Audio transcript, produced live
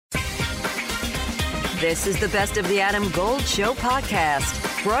This is the Best of the Adam Gold Show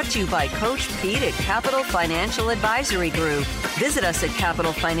podcast, brought to you by Coach Pete at Capital Financial Advisory Group. Visit us at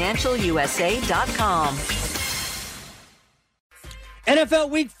capitalfinancialusa.com. NFL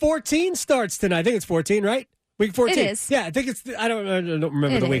Week 14 starts tonight. I think it's 14, right? Week 14. It is. Yeah, I think it's. I don't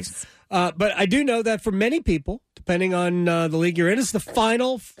remember the weeks. But I do know that for many people, depending on the league you're in, it's the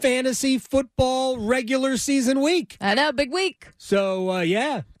final fantasy football regular season week. I know, big week. So,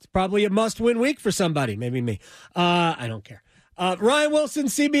 yeah, it's probably a must-win week for somebody. Maybe me. I don't care. Ryan Wilson,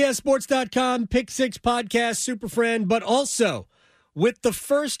 CBSSports.com, Pick Six Podcast, super friend, but also with the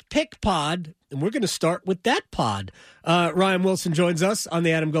first pick pod, and we're going to start with that pod. Ryan Wilson joins us on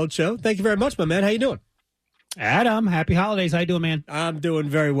the Adam Gold Show. Thank you very much, my man. How you doing? Adam, happy holidays. How you doing, man? I'm doing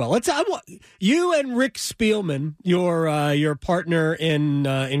very well. You and Rick Spielman, your partner in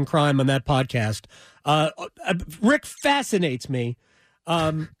crime on that podcast. Rick fascinates me.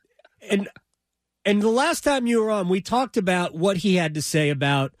 And the last time you were on, we talked about what he had to say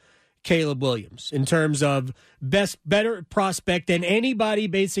about Caleb Williams in terms of better prospect than anybody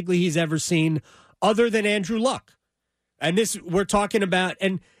basically he's ever seen other than Andrew Luck. And this we're talking about,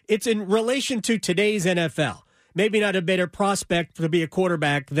 and it's in relation to today's NFL. Maybe not a better prospect to be a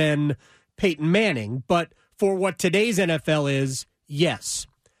quarterback than Peyton Manning, but for what today's NFL is, yes.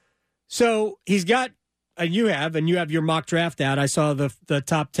 So he's got, and you have your mock draft out. I saw the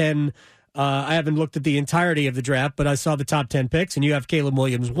top 10. I haven't looked at the entirety of the draft, but I saw the top 10 picks, and you have Caleb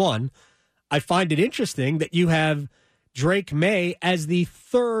Williams 1. I find it interesting that you have Drake May as the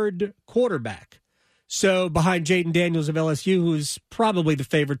third quarterback. So behind Jaden Daniels of LSU, who's probably the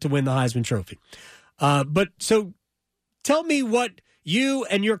favorite to win the Heisman Trophy. But so tell me what you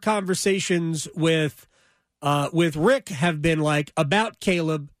and your conversations with Rick have been like about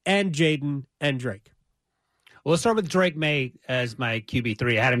Caleb and Jaden and Drake. Well, let's start with Drake May as my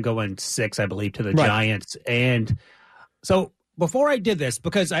QB3. I had him going 6, I believe, to the Giants. And so before I did this,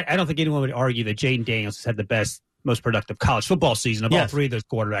 because I don't think anyone would argue that Jaden Daniels has had the best, most productive college football season of all three of those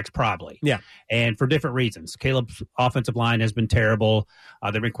quarterbacks, probably. Yeah. And for different reasons. Caleb's offensive line has been terrible.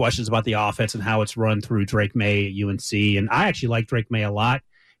 There have been questions about the offense and how it's run through Drake May at UNC. And I actually like Drake May a lot.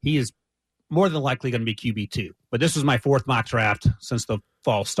 He is more than likely going to be QB2. But this was my 4th mock draft since the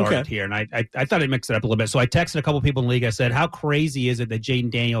fall started here. And I thought I'd mix it up a little bit. So I texted a couple people in the league. I said, how crazy is it that Jaden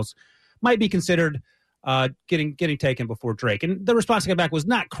Daniels might be considered getting taken before Drake? And the response I got back was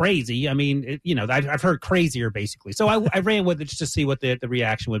not crazy. I mean, I've heard crazier, basically. So I ran with it just to see what the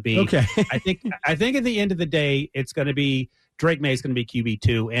reaction would be. Okay. I think at the end of the day, it's going to be Drake May is going to be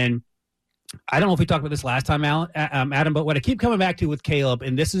QB2. And I don't know if we talked about this last time, Adam, but what I keep coming back to with Caleb,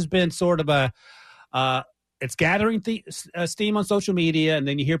 and this has been sort of it's gathering steam on social media, and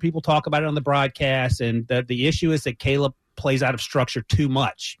then you hear people talk about it on the broadcast, and the issue is that Caleb plays out of structure too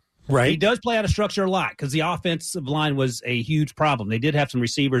much. Right. He does play out of structure a lot because the offensive line was a huge problem. They did have some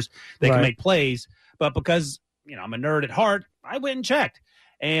receivers that can make plays, but because I'm a nerd at heart, I went and checked.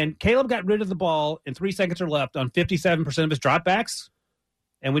 And Caleb got rid of the ball in 3 seconds or left on 57% of his dropbacks.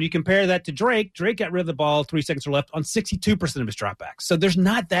 And when you compare that to Drake got rid of the ball 3 seconds or left on 62% of his dropbacks. So there's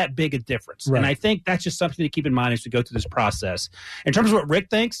not that big a difference. Right. And I think that's just something to keep in mind as we go through this process. In terms of what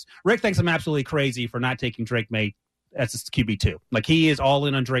Rick thinks I'm absolutely crazy for not taking Drake May as his QB2. Like, he is all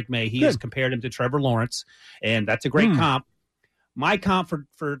in on Drake May. He has compared him to Trevor Lawrence, and that's a great comp. My comp for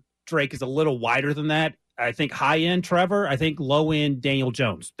Drake is a little wider than that. I think high-end Trevor. I think low-end Daniel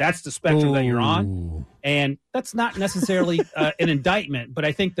Jones. That's the spectrum that you're on. And that's not necessarily an indictment, but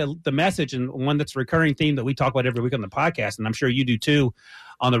I think the message, and one that's a recurring theme that we talk about every week on the podcast, and I'm sure you do too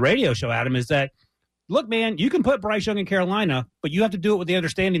on the radio show, Adam, is that, look, man, you can put Bryce Young in Carolina, but you have to do it with the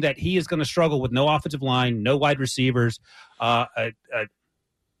understanding that he is going to struggle with no offensive line, no wide receivers,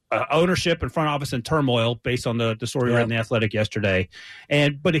 ownership and front office in turmoil based on the story read in The Athletic yesterday.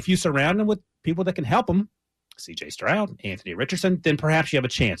 But if you surround him with people that can help him, C.J. Stroud, Anthony Richardson, then perhaps you have a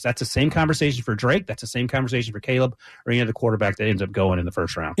chance. That's the same conversation for Drake. That's the same conversation for Caleb or any other quarterback that ends up going in the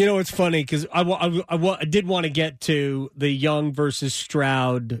first round. It's funny because I did want to get to the Young versus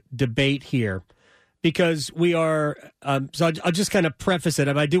Stroud debate here because we are so I'll just kind of preface it.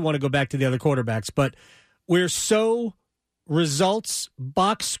 I do want to go back to the other quarterbacks, but we're so results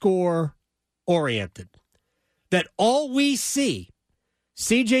box score oriented that all we see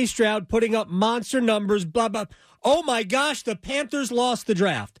C.J. Stroud putting up monster numbers, blah, blah. Oh, my gosh, the Panthers lost the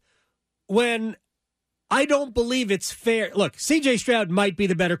draft. When I don't believe it's fair. Look, C.J. Stroud might be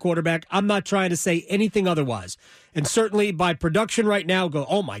the better quarterback. I'm not trying to say anything otherwise. And certainly by production right now,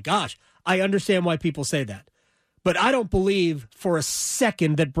 oh, my gosh, I understand why people say that. But I don't believe for a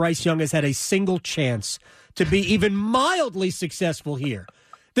second that Bryce Young has had a single chance to be even mildly successful here.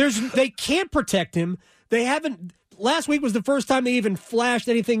 They can't protect him. They haven't. Last week was the first time they even flashed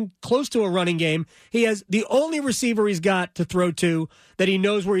anything close to a running game. He has the only receiver he's got to throw to that he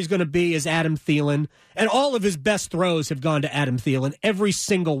knows where he's going to be is Adam Thielen. And all of his best throws have gone to Adam Thielen, every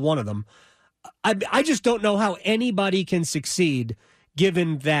single one of them. I just don't know how anybody can succeed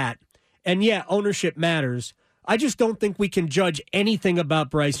given that. And yeah, ownership matters. I just don't think we can judge anything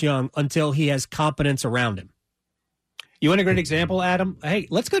about Bryce Young until he has competence around him. You want a great example, Adam? Hey,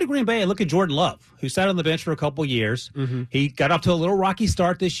 let's go to Green Bay and look at Jordan Love, who sat on the bench for a couple years. Mm-hmm. He got off to a little rocky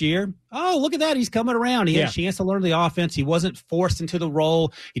start this year. Oh, look at that. He's coming around. He had a chance to learn the offense. He wasn't forced into the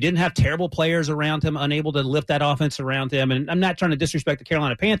role. He didn't have terrible players around him, unable to lift that offense around him. And I'm not trying to disrespect the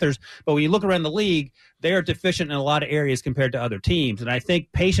Carolina Panthers, but when you look around the league, they are deficient in a lot of areas compared to other teams. And I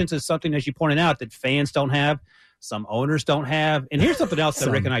think patience is something, as you pointed out, that fans don't have. Some owners don't have. And here's something else that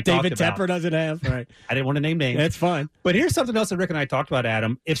Rick and I talked about. David Tepper doesn't have. Right. I didn't want to name names. That's fine. But here's something else that Rick and I talked about,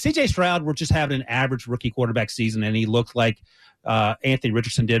 Adam. If C.J. Stroud were just having an average rookie quarterback season and he looked like Anthony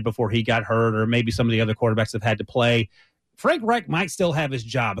Richardson did before he got hurt, or maybe some of the other quarterbacks have had to play, Frank Reich might still have his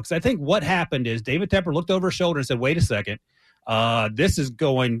job. Because I think what happened is David Tepper looked over his shoulder and said, wait a second,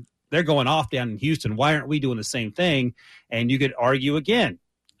 they're going off down in Houston. Why aren't we doing the same thing? And you could argue again,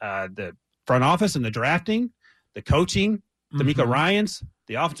 the front office and the drafting, the coaching, D'Amico Ryans,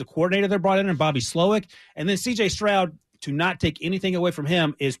 the offensive coordinator they brought in, and Bobby Slowick. And then C.J. Stroud, to not take anything away from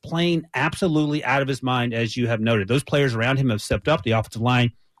him, is playing absolutely out of his mind, as you have noted. Those players around him have stepped up. The offensive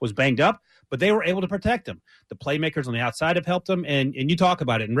line was banged up, but they were able to protect him. The playmakers on the outside have helped him, and you talk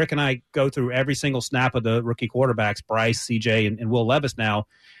about it. And Rick and I go through every single snap of the rookie quarterbacks, Bryce, C.J., and Will Levis now.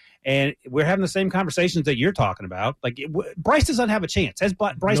 And we're having the same conversations that you're talking about. Like, Bryce doesn't have a chance. Has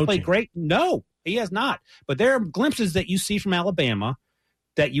Bryce played great? No, he has not. But there are glimpses that you see from Alabama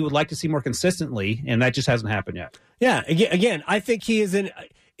that you would like to see more consistently, and that just hasn't happened yet. Yeah, again, I think he is in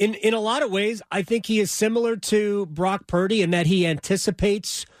a lot of ways, I think he is similar to Brock Purdy in that he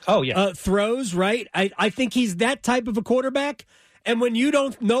anticipates throws, right? I think he's that type of a quarterback, and when you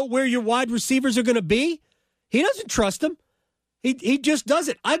don't know where your wide receivers are going to be, he doesn't trust them. He just does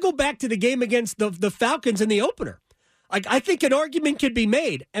it. I go back to the game against the Falcons in the opener. I think an argument could be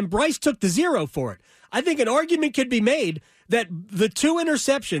made, and Bryce took the 0 for it. I think an argument could be made that the two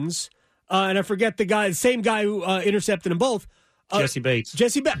interceptions, and I forget the same guy who intercepted them both. Jesse Bates.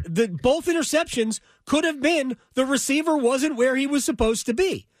 Both interceptions could have been the receiver wasn't where he was supposed to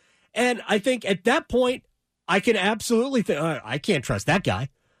be. And I think at that point, I can absolutely think, I can't trust that guy.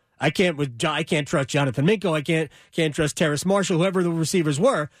 I can't trust Jonathan Minko. I can't trust Terrace Marshall, whoever the receivers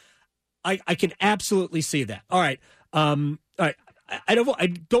were. I can absolutely see that. All right. All right. I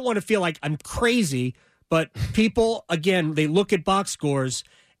don't want to feel like I'm crazy, but people, again, they look at box scores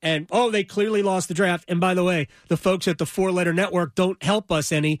and, they clearly lost the draft. And by the way, the folks at the 4-Letter Network don't help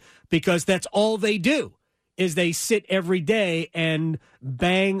us any because that's all they do is they sit every day and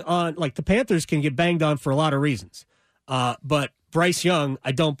bang on, like the Panthers can get banged on for a lot of reasons. But Bryce Young,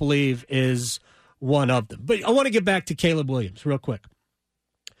 I don't believe, is one of them. But I want to get back to Caleb Williams real quick.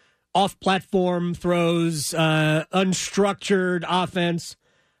 Off-platform throws, unstructured offense.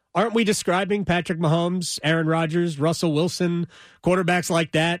 Aren't we describing Patrick Mahomes, Aaron Rodgers, Russell Wilson, quarterbacks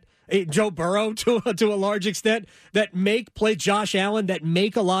like that, Joe Burrow to a large extent, that make play Josh Allen, that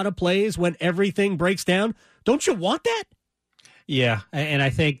make a lot of plays when everything breaks down? Don't you want that? Yeah, and I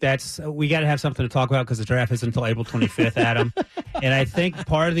think we got to have something to talk about because the draft isn't until April 25th, Adam. And I think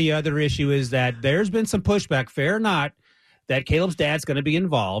part of the other issue is that there's been some pushback, fair or not, that Caleb's dad's going to be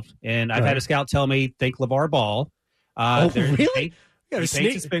involved. And I've had a scout tell me, think LeVar Ball. Really? He paints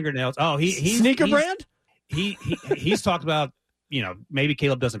his fingernails. He's sneaker brand? He's talked about, maybe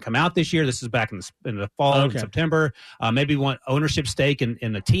Caleb doesn't come out this year. This is back in the fall, in September. Maybe want ownership stake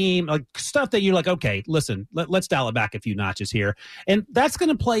in the team, like stuff that you're like, okay, listen, let's dial it back a few notches here, and that's going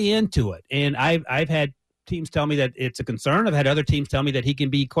to play into it. And I've had teams tell me that it's a concern. I've had other teams tell me that he can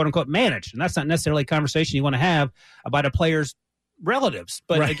be quote unquote managed, and that's not necessarily a conversation you want to have about a player's relatives.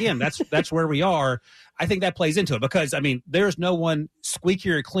 But again, that's where we are. I think that plays into it because, there's no one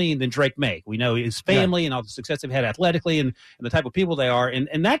squeakier clean than Drake May. We know his family and all the success they've had athletically and the type of people they are.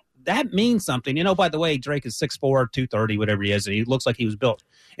 And that means something. By the way, Drake is 6'4", 230, whatever he is, and he looks like he was built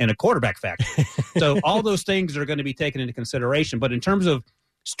in a quarterback factory. So all those things are going to be taken into consideration. But in terms of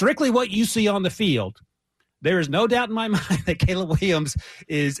strictly what you see on the field, there is no doubt in my mind that Caleb Williams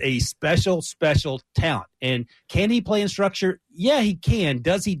is a special, special talent. And can he play in structure? Yeah, he can.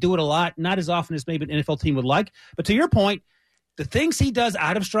 Does he do it a lot? Not as often as maybe an NFL team would like. But to your point, the things he does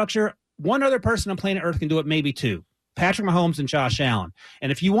out of structure, one other person on planet Earth can do it, maybe two. Patrick Mahomes and Josh Allen.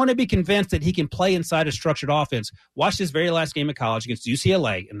 And if you want to be convinced that he can play inside a structured offense, watch this very last game of college against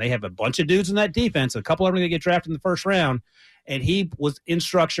UCLA, and they have a bunch of dudes in that defense. A couple of them are going to get drafted in the first round, and he was in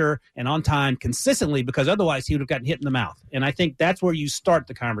structure and on time consistently because otherwise he would have gotten hit in the mouth. And I think that's where you start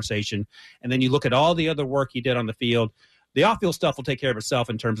the conversation, and then you look at all the other work he did on the field. The off-field stuff will take care of itself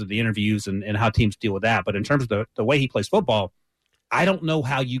in terms of the interviews and how teams deal with that. But in terms of the way he plays football, I don't know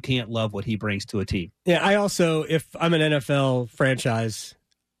how you can't love what he brings to a team. Yeah, I also, if I'm an NFL franchise,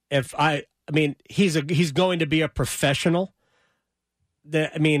 he's going to be a professional.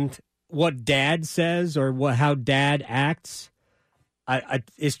 What dad says or how dad acts,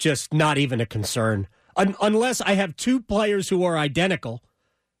 it's just not even a concern. Unless I have two players who are identical,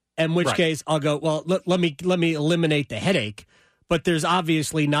 in which case I'll go, well, let me eliminate the headache. But there's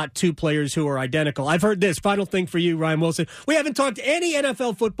obviously not two players who are identical. I've heard this. Final thing for you, Ryan Wilson. We haven't talked any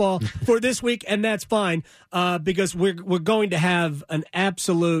NFL football for this week, and that's fine because we're going to have an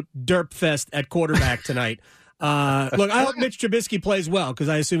absolute derp fest at quarterback tonight. Look, I hope Mitch Trubisky plays well because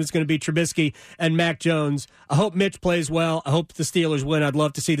I assume it's going to be Trubisky and Mac Jones. I hope Mitch plays well. I hope the Steelers win. I'd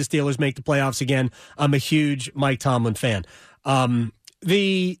love to see the Steelers make the playoffs again. I'm a huge Mike Tomlin fan.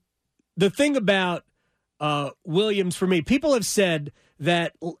 The thing about Williams for me, people have said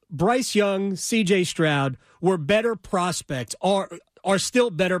that Bryce Young, C.J. Stroud were better prospects, are still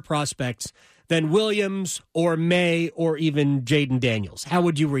better prospects than Williams or May or even Jaden Daniels. How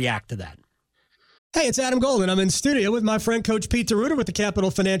would you react to that? Hey, it's Adam Golden. I'm in studio with my friend Coach Pete DeRuiter with the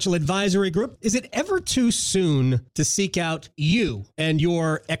Capital Financial Advisory Group. Is it ever too soon to seek out you and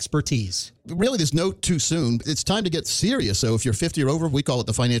your expertise? Really, there's no too soon. It's time to get serious. So if you're 50 or over, we call it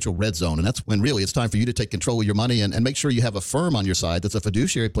the financial red zone. And that's when really it's time for you to take control of your money and make sure you have a firm on your side that's a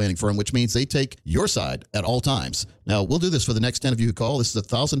fiduciary planning firm, which means they take your side at all times. Now, we'll do this for the next 10 of you who call. This is a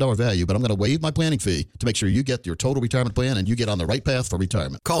 $1,000 value, but I'm going to waive my planning fee to make sure you get your total retirement plan and you get on the right path for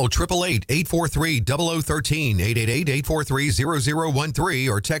retirement. Call 888-843-0013, 888-843-0013,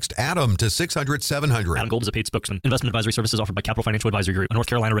 or text Adam to 600-700. Adam Gold is a paid spokesman. Investment advisory services offered by Capital Financial Advisory Group, a North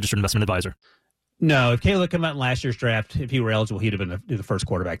Carolina registered investment advisor. No, if Caleb came out in last year's draft, if he were eligible, he'd have been the first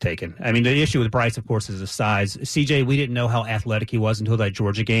quarterback taken. I mean, the issue with Bryce, of course, is his size. CJ, we didn't know how athletic he was until that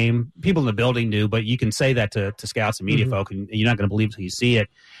Georgia game. People in the building knew, but you can say that to scouts and media folk, and you're not going to believe it until you see it.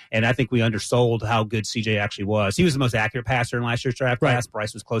 And I think we undersold how good CJ actually was. He was the most accurate passer in last year's draft class.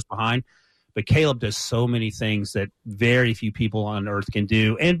 Bryce was close behind. But Caleb does so many things that very few people on earth can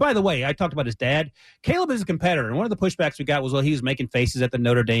do. And by the way, I talked about his dad. Caleb is a competitor. And one of the pushbacks we got was, well, he was making faces at the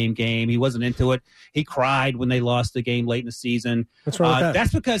Notre Dame game. He wasn't into it. He cried when they lost the game late in the season. What's wrong with that?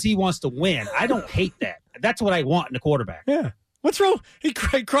 That's because he wants to win. I don't hate that. That's what I want in a quarterback. Yeah. What's wrong? He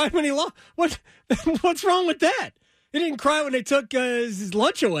cried when he lost. What's wrong with that? He didn't cry when they took his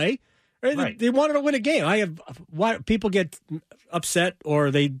lunch away. Right? They wanted to win a game. Why people get upset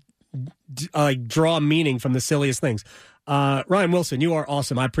or they draw meaning from the silliest things. Ryan Wilson, you are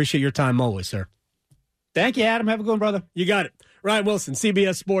awesome. I appreciate your time always, sir. Thank you, Adam. Have a good one, brother. You got it. Ryan Wilson,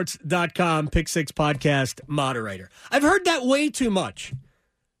 CBSSports.com, Pick Six podcast moderator. I've heard that way too much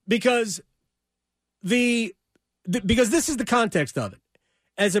because because this is the context of it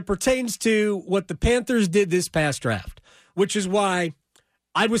as it pertains to what the Panthers did this past draft, which is why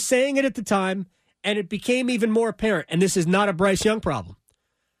I was saying it at the time and it became even more apparent. And this is not a Bryce Young problem.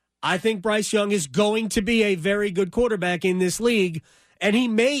 I think Bryce Young is going to be a very good quarterback in this league, and he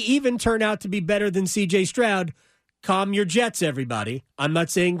may even turn out to be better than C.J. Stroud. Calm your jets, everybody. I'm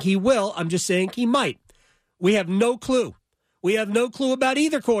not saying he will. I'm just saying he might. We have no clue. We have no clue about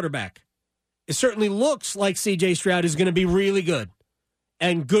either quarterback. It certainly looks like C.J. Stroud is going to be really good,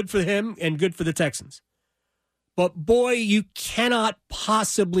 and good for him and good for the Texans. But, boy, you cannot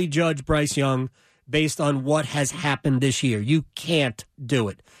possibly judge Bryce Young based on what has happened this year. You can't do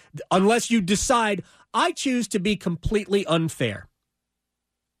it. Unless you decide, I choose to be completely unfair.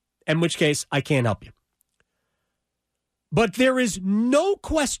 In which case, I can't help you. But there is no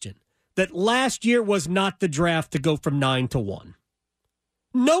question that last year was not the draft to go from 9 to 1.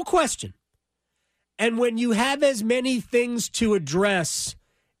 No question. And when you have as many things to address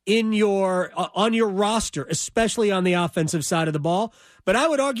in on your roster, especially on the offensive side of the ball, but I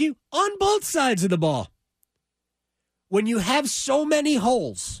would argue on both sides of the ball, when you have so many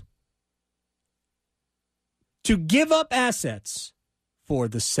holes, to give up assets for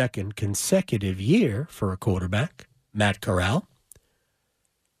the second consecutive year for a quarterback, Matt Corral,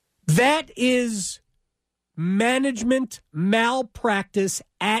 that is management malpractice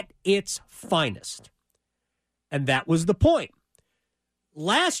at its finest. And that was the point.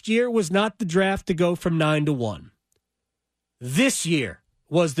 Last year was not the draft to go from 9 to 1. This year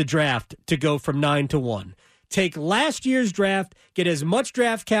was the draft to go from 9 to 1. Take last year's draft, get as much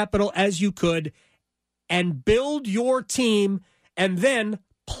draft capital as you could, and build your team, and then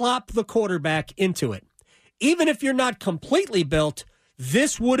plop the quarterback into it. Even if you're not completely built,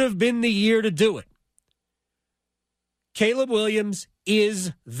 this would have been the year to do it. Caleb Williams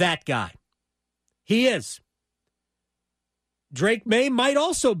is that guy. He is. Drake May might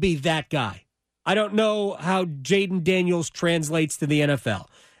also be that guy. I don't know how Jaden Daniels translates to the NFL.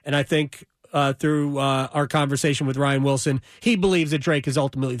 And I think through our conversation with Ryan Wilson, he believes that Drake is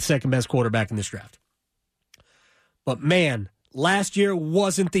ultimately the second best quarterback in this draft. But man, last year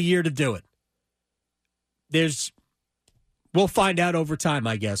wasn't the year to do it. We'll find out over time,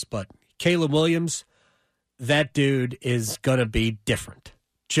 I guess. But Caleb Williams, that dude is going to be different.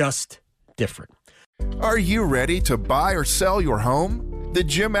 Just different. Are you ready to buy or sell your home? The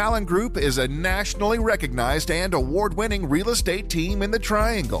Jim Allen Group is a nationally recognized and award-winning real estate team in the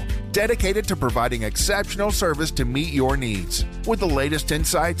Triangle, dedicated to providing exceptional service to meet your needs. With the latest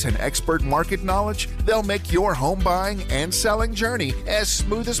insights and expert market knowledge, they'll make your home buying and selling journey as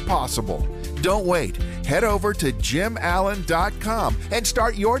smooth as possible. Don't wait. Head over to jimallen.com and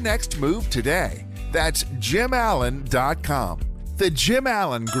start your next move today. That's jimallen.com. The Jim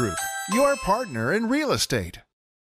Allen Group, your partner in real estate.